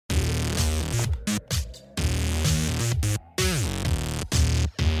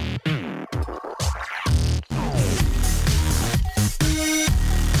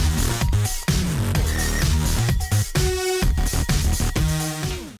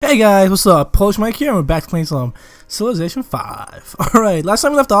Hey guys, what's up? Polish Mike here, and we're back to playing some Civilization 5. Alright, last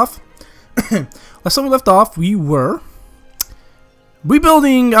time we left off, we were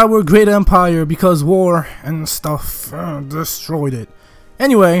rebuilding our great empire because war and stuff destroyed it.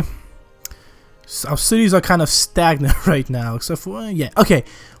 Anyway, our cities are kind of stagnant right now, except for, yeah, okay,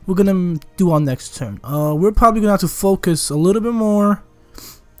 we're gonna do our next turn. We're probably gonna have to focus a little bit more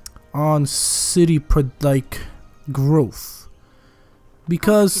on city growth.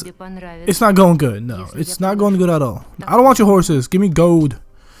 Because it's not going good. No, it's not going good at all. I don't want your horses. Give me gold.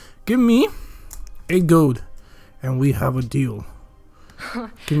 Give me 8 gold. And we have a deal.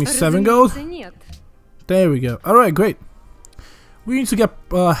 Give me 7 gold. There we go. Alright, great. We need to get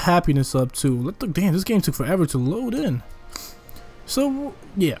happiness up too. Damn, this game took forever to load in. So,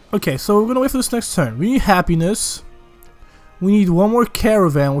 yeah. Okay, so we're going to wait for this next turn. We need happiness. We need one more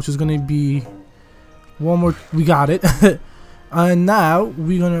caravan, which is going to be one more. We got it. And now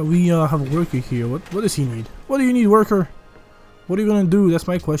we have a worker here. What does he need? What do you need, worker? What are you gonna do? That's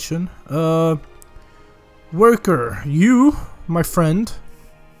my question. Worker, you, my friend,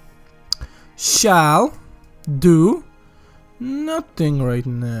 shall do nothing right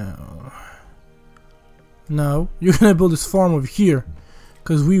now. No, you're gonna build this farm over here,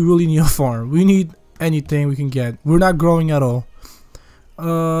 cause we really need a farm. We need anything we can get. We're not growing at all.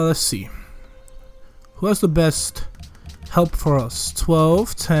 Let's see. Who has the best help for us?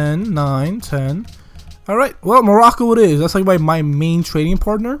 12, 10, 9, 10. Alright, well, Morocco it is. That's like my main trading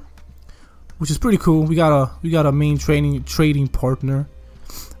partner, which is pretty cool. We got a main trading partner.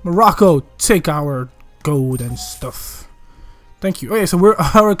 Morocco, take our gold and stuff. Thank you. Okay, so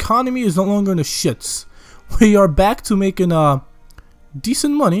our economy is no longer in the shits. We are back to making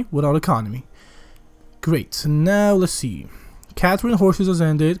decent money without economy. Great. So now let's see. Catherine horses has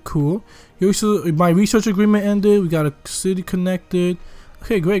ended. Cool. My research agreement ended. We got a city connected.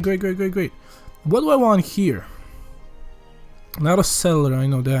 Okay, great. What do I want here? Not a settler, I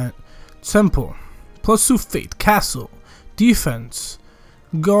know that. Temple. +2 faith. Castle. Defense.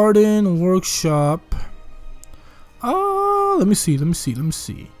 Garden. Workshop. Let me see.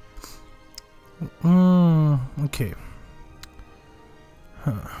 Okay.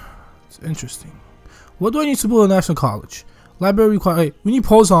 It's interesting. What do I need to build a national college? Library required. Hey, we need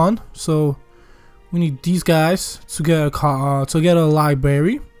Poznan, so we need these guys to get a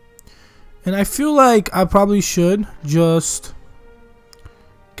library. And I feel like I probably should just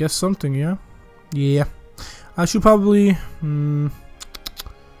get something. Yeah. I should probably.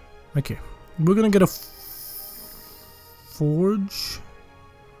 Okay, we're gonna get a forge.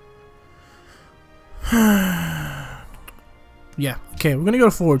 Yeah. Okay, we're gonna get a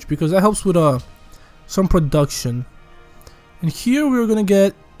forge because that helps with some production. And here we're gonna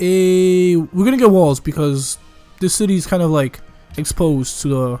get walls because this city is kind of like exposed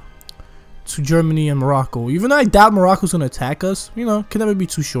to Germany and Morocco. Even though I doubt Morocco's gonna attack us, you know, can never be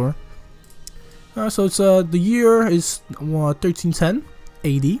too sure. So it's the year is 1310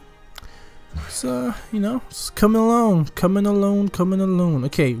 AD. So you know, it's coming along.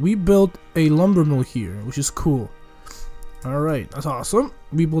 Okay, we built a lumber mill here, which is cool. All right, that's awesome.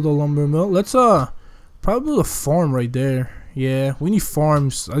 We built a lumber mill. Let's probably build a farm right there. Yeah, we need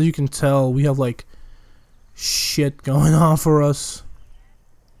farms. As you can tell, we have like shit going on for us.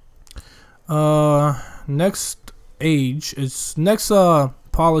 Next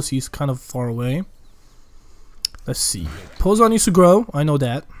policy is kind of far away. Let's see. Poznan needs to grow. I know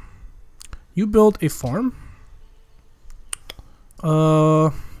that. You build a farm.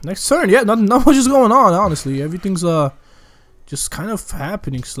 Next turn. Yeah, not much is going on. Honestly, everything's just kind of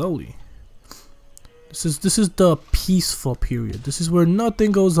happening slowly. This is the peaceful period. This is where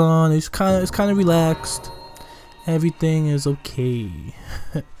nothing goes on. It's kind of relaxed. Everything is okay.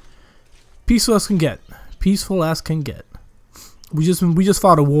 Peaceful as can get. We just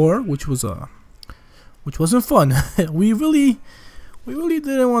fought a war, which wasn't fun. we really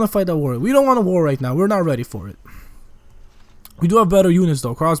didn't want to fight that war. We don't want a war right now. We're not ready for it. We do have better units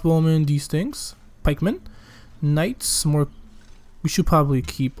though. Crossbowmen, these things. Pikemen, knights. More. We should probably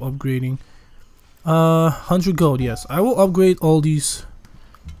keep upgrading. 100 gold, yes. I will upgrade all these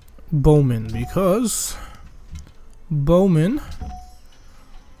bowmen because bowmen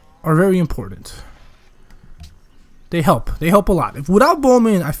are very important. They help a lot. Without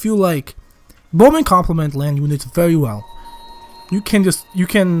bowmen, I feel like bowmen complement land units very well. You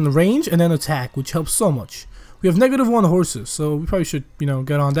can range and then attack, which helps so much. We have -1 horses, so we probably should, you know,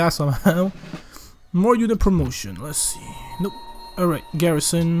 get on that somehow. More unit promotion. Let's see. Nope. Alright,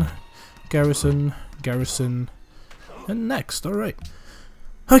 garrison, and next. Alright.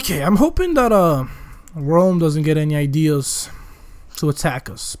 Okay, I'm hoping that Rome doesn't get any ideas to attack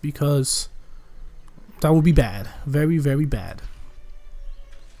us, because that would be bad. Very, very bad.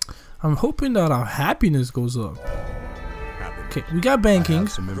 I'm hoping that our happiness goes up. Okay, we got banking,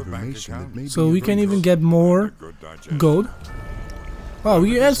 so we can even get more gold. Wow,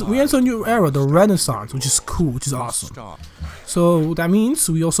 we enter a new era, the Renaissance, which is cool, which is awesome. So that means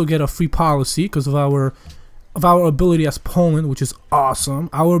we also get a free policy because of our ability as Poland, which is awesome.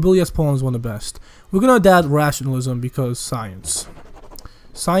 Our ability as Poland is one of the best. We're gonna adapt rationalism because science.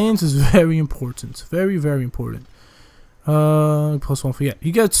 Science is very important, very, very important. +1 for, yeah.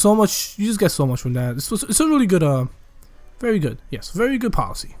 You get so much. You just get so much from that. It's a really good. Very good. Yes, very good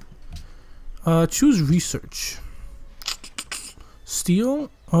policy. Choose research. Steel.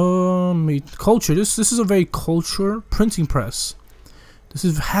 Culture. This is a very culture printing press. This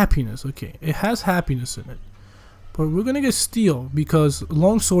is happiness. Okay, it has happiness in it, but we're gonna get steel because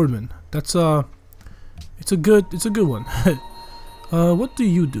longswordman. That's it's a good one. What do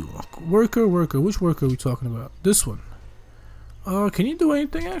you do? Worker. Which worker are we talking about? This one. Can you do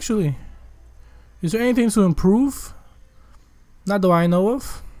anything actually? Is there anything to improve? Not that I know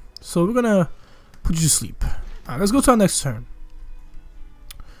of. So we're gonna put you to sleep. Alright, let's go to our next turn.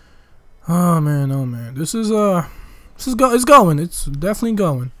 Oh man. This is it's going. It's definitely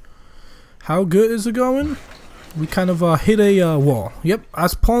going. How good is it going? We kind of hit a wall. Yep,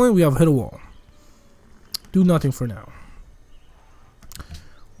 as Poland we have hit a wall. Do nothing for now.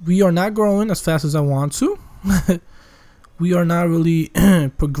 We are not growing as fast as I want to. We are not really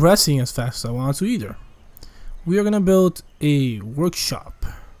progressing as fast as I want to either. We are gonna build a workshop.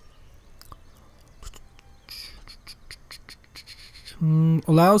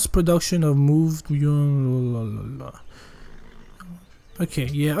 Allows production of moved. Okay,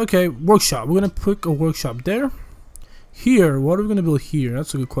 yeah, okay. Workshop. We're gonna put a workshop there. Here, what are we gonna build here?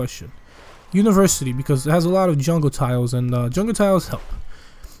 That's a good question. University, because it has a lot of jungle tiles, and jungle tiles help.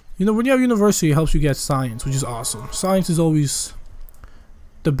 You know, when you have university, it helps you get science, which is awesome. Science is always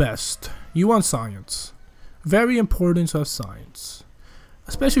the best. You want science. Very important to have science.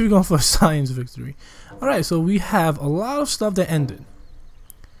 Especially if you're going for a science victory. Alright, so we have a lot of stuff that ended.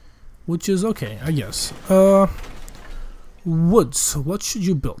 Which is okay, I guess. Woods. What should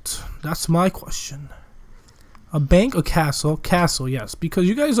you build? That's my question. A bank or castle? Castle, yes. Because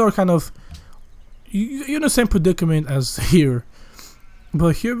you guys are kind of... You're in the same predicament as here.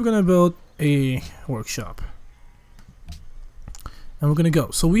 But here we're gonna build a workshop, and we're gonna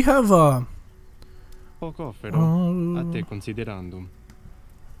go. So we have Poco, però a te considerando.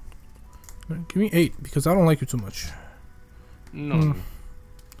 Give me 8 because I don't like you too much. No.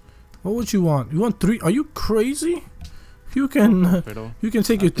 What would you want? You want 3? Are you crazy? You can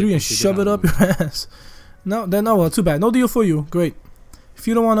take your 3 and shove it up your ass. No, then no. Well, too bad. No deal for you. Great. If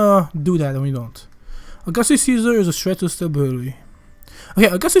you don't wanna do that, then we don't. Augustus Caesar is a threat to stability. Okay,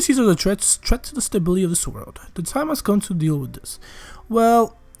 Augustus Caesar is a threat to the stability of this world. The time has come to deal with this.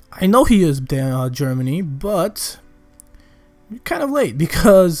 Well, I know he is Germany, but you're kind of late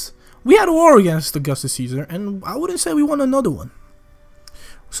because we had a war against Augustus Caesar, and I wouldn't say we won another one.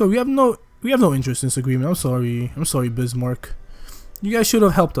 So we have no interest in this agreement. I'm sorry, Bismarck. You guys should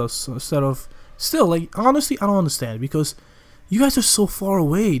have helped us instead of. Still, like, honestly, I don't understand because you guys are so far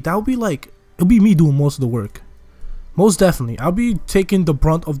away. That would be like, it'll be me doing most of the work. Most definitely. I'll be taking the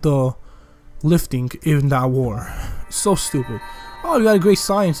brunt of the lifting in that war. It's so stupid. Oh, we got a great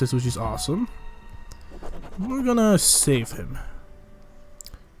scientist, which is awesome. We're gonna save him.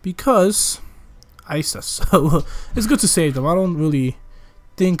 Because I said so. It's good to save them. I don't really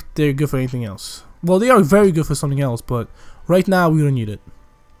think they're good for anything else. Well, they are very good for something else, but right now we don't need it.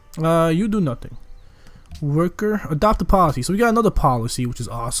 You do nothing. Worker. Adopt a policy. So we got another policy, which is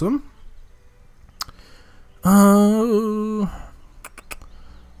awesome.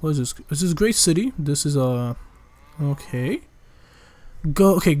 What is this? This is Great City. This is okay.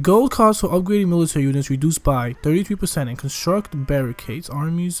 Gold cost for upgrading military units reduced by 33% and construct barricades,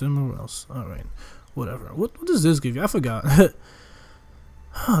 armies, and morales. Alright. Whatever. What does this give you? I forgot.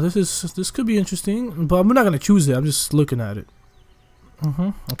 This could be interesting, but I'm not gonna choose it. I'm just looking at it.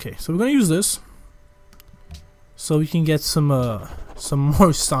 Okay, so we're gonna use this so we can get some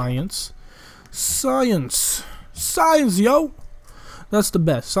more science. Science, yo! That's the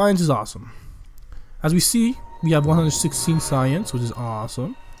best. Science is awesome. As we see, we have 116 science, which is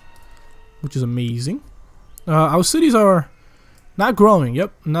awesome, which is amazing. Our cities are not growing.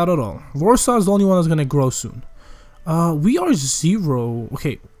 Yep, not at all. Warsaw is the only one that's gonna grow soon. We are 0.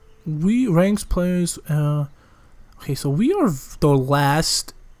 Okay, we ranks players. Okay, so we are the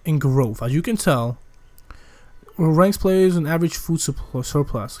last in growth, as you can tell. Ranks players and average food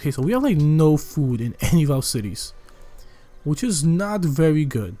surplus. Okay, so we have like no food in any of our cities, which is not very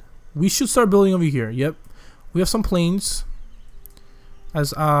good. We should start building over here. Yep, we have some planes,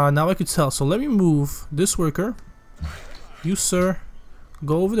 as now I could tell. So let me move this worker. You, sir,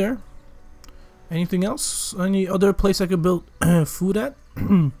 go over there. Anything else? Any other place I could build food at?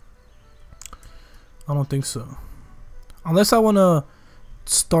 I don't think so. Unless I want to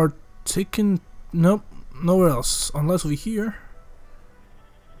start taking... Nope, nowhere else. Unless over here.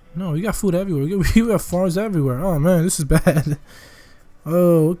 No, we got food everywhere. We got farms everywhere. Oh man, this is bad.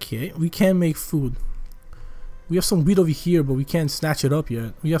 Oh, okay. We can't make food. We have some wheat over here, but we can't snatch it up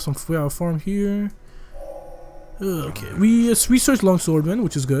yet. We have a farm here. Okay, we researched longswordman,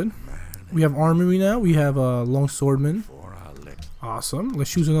 which is good. We have armory now. We have a longswordman. Awesome.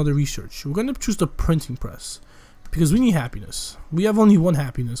 Let's choose another research. We're gonna choose the printing press because we need happiness. We have only one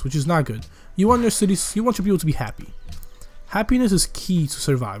happiness, which is not good. You want your cities. You want your people to be happy. Happiness is key to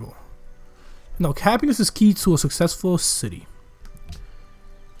survival. No, happiness is key to a successful city.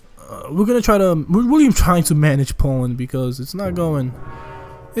 We're gonna try to. We're really trying to manage Poland because it's not going.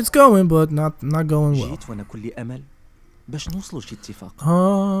 It's going, but not going well.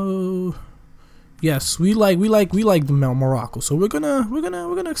 Yes, we like the Morocco, so we're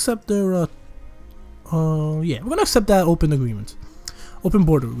gonna accept their yeah, we're gonna accept that open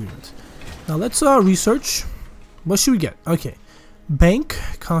border agreement. Now let's research. What should we get? Okay, bank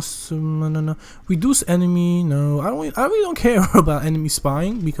custom. No. Reduce enemy. No, I really don't care about enemy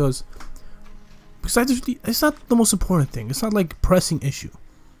spying because it's not the most important thing. It's not like pressing issue.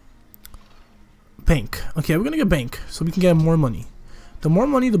 Bank. Okay, we're gonna get bank so we can get more money. The more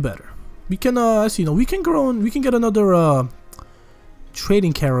money, the better. We can, as you know, we can grow and we can get another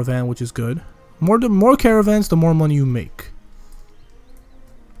trading caravan, which is good. The more caravans, the more money you make.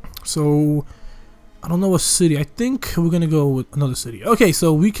 So, I don't know what city. I think we're gonna go with another city. Okay,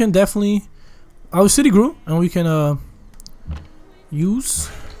 so we can definitely. Our city grew, and we can use.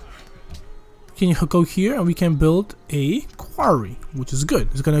 We can go here, and we can build a quarry, which is good.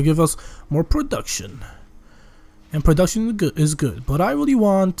 It's gonna give us more production, and production is good. But I really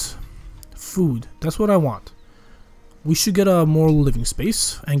want food. That's what I want. We should get a more living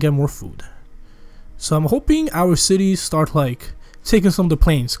space and get more food. So I'm hoping our cities start like taking some of the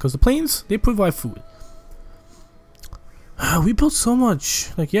plains, because the plains, they provide food. We built so much.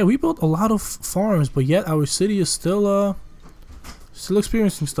 Like, yeah, we built a lot of farms, but yet our city is still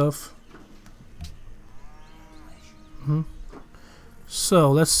experiencing stuff.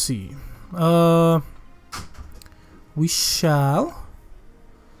 So let's see. We shall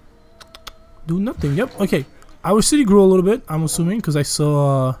do nothing. Yep. Okay. Our city grew a little bit, I'm assuming, because I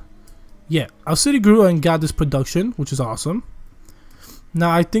saw. Yeah, our city grew and got this production, which is awesome.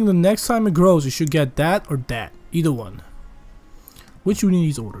 Now I think the next time it grows, you should get that or that, either one. Which you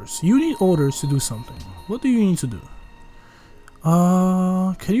need orders? You need orders to do something. What do you need to do?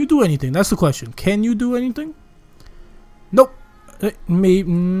 Can you do anything? That's the question. Can you do anything? Nope.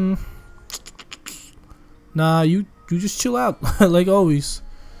 Maybe. Nah, you just chill out like always.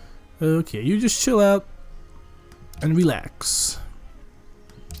 Okay, you just chill out and relax.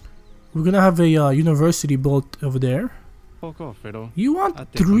 We're gonna have a university built over there. You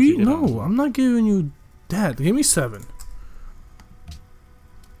want 3? No, I'm not giving you that. Give me 7.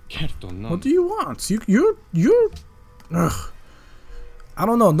 What do you want? You're. Ugh. I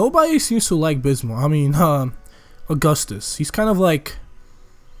don't know. Nobody seems to like Bismarck. I mean, Augustus. He's kind of like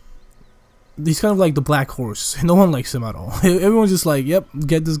the black horse. No one likes him at all. Everyone's just like, yep,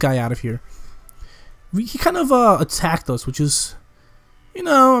 get this guy out of here. He kind of attacked us, which is, you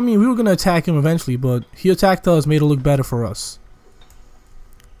know, I mean, we were gonna attack him eventually, but he attacked us, made it look better for us.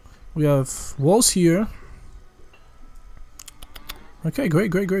 We have walls here. Okay,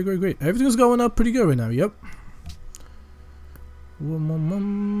 great. Everything's going up pretty good right now. Yep.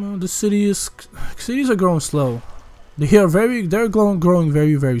 The cities are growing slow. They're growing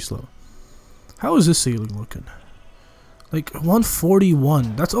very slow. How is this city looking? Like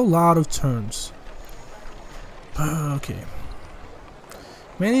 141. That's a lot of turns. Okay.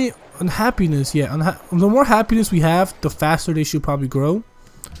 Many unhappiness. Yeah, the more happiness we have, the faster they should probably grow.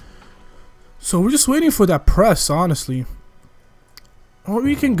 So we're just waiting for that press, honestly. Or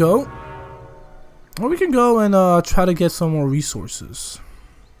we can go and try to get some more resources.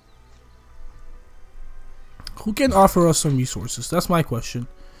 Who can offer us some resources? That's my question.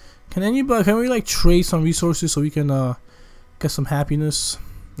 Can we like trade some resources so we can get some happiness?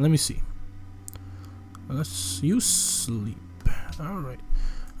 Let me see. You sleep. Alright.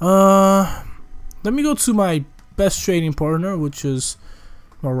 Let me go to my best trading partner, which is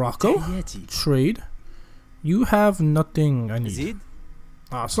Morocco. Trade. You have nothing I need.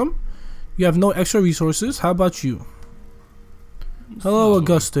 Awesome. You have no extra resources. How about you? Hello,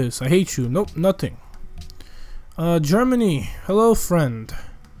 Augustus. I hate you. Nope, nothing. Germany. Hello, friend.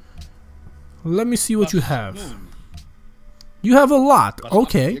 Let me see what you have. You have a lot.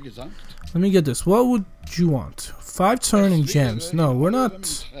 Okay. Let me get this. What would you want? 5 turn and gems. No, we're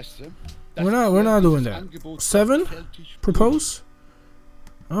not. We're not doing that. 7? Propose?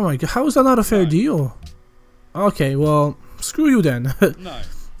 Oh my god, how is that not a fair deal? Okay, well, screw you then.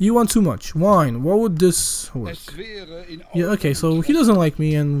 You want too much. Wine, what would this work? Yeah, okay, so he doesn't like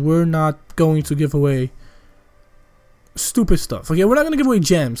me and we're not going to give away stupid stuff. Okay, we're not going to give away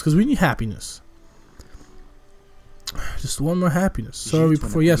gems because we need happiness. Just one more happiness. Sorry,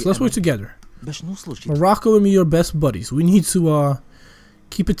 before. Yes, let's work together. Morocco and me are best buddies. We need to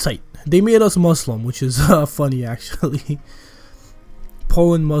keep it tight. They made us Muslim, which is funny actually.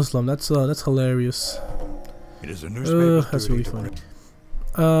 Poland Muslim. That's hilarious. It is a newspaper. That's really funny.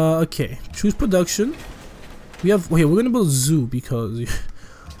 Okay. Choose production. We have. Okay, we're gonna build a zoo because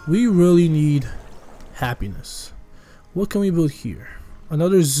we really need happiness. What can we build here?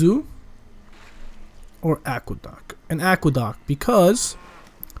 Another zoo or aqueduct? An aqueduct because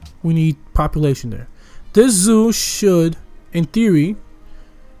we need population there. This zoo should, in theory,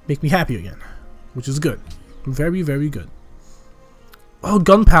 make me happy again, which is good. Very, very good. Oh,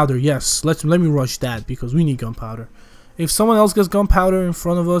 gunpowder. Yes, let me rush that because we need gunpowder. If someone else gets gunpowder in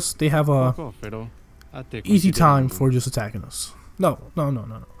front of us, they have a easy time for just attacking us. No.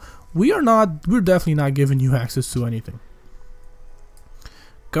 We're definitely not giving you access to anything.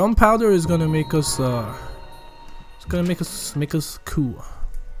 Gunpowder is gonna make us it's gonna make us cool.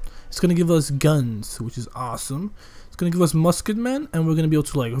 It's gonna give us guns, which is awesome. It's gonna give us musket men, and we're gonna be able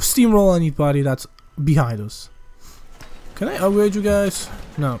to like steamroll anybody that's behind us. Can I upgrade you guys?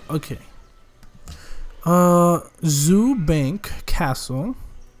 No. Okay. Zoo, bank, castle,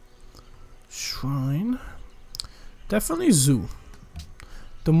 shrine. Definitely zoo.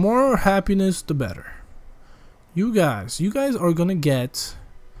 The more happiness, the better. You guys are gonna get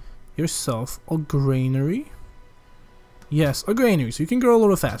yourself a granary. Yes, a granary, so you can grow a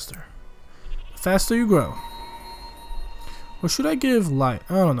little faster. The faster you grow. Or should I give light?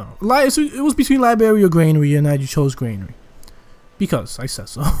 I don't know. Light. So it was between library or granary, and I chose granary because I said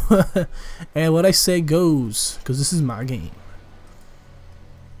so. And what I say goes, because this is my game.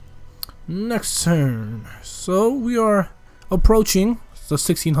 Next turn. So we are approaching the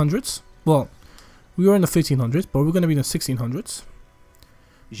 1600s. Well, we were in the 1500s, but we're gonna be in the 1600s,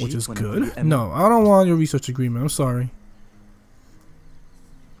 which is good. No, I don't want your research agreement. I'm sorry.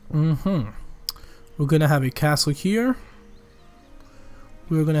 We're gonna have a castle here.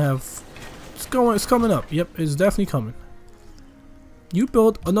 We're gonna have. It's coming up. Yep, it's definitely coming. You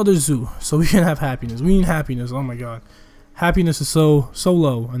build another zoo, so we can have happiness. We need happiness. Oh my god, happiness is so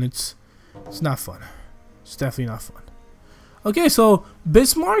low, and it's not fun. It's definitely not fun. Okay, so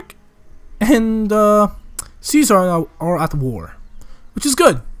Bismarck and Caesar are at war, which is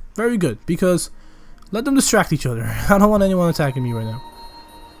good, very good, because let them distract each other. I don't want anyone attacking me right now.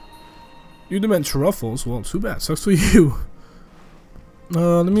 You demand truffles? Well, too bad. Sucks for you.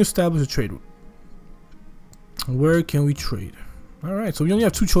 Let me establish a trade route. Where can we trade? Alright, so we only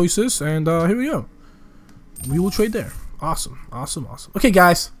have 2 choices, and here we go. We will trade there. Awesome. Okay,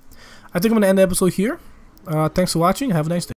 guys. I think I'm going to end the episode here. Thanks for watching. Have a nice day.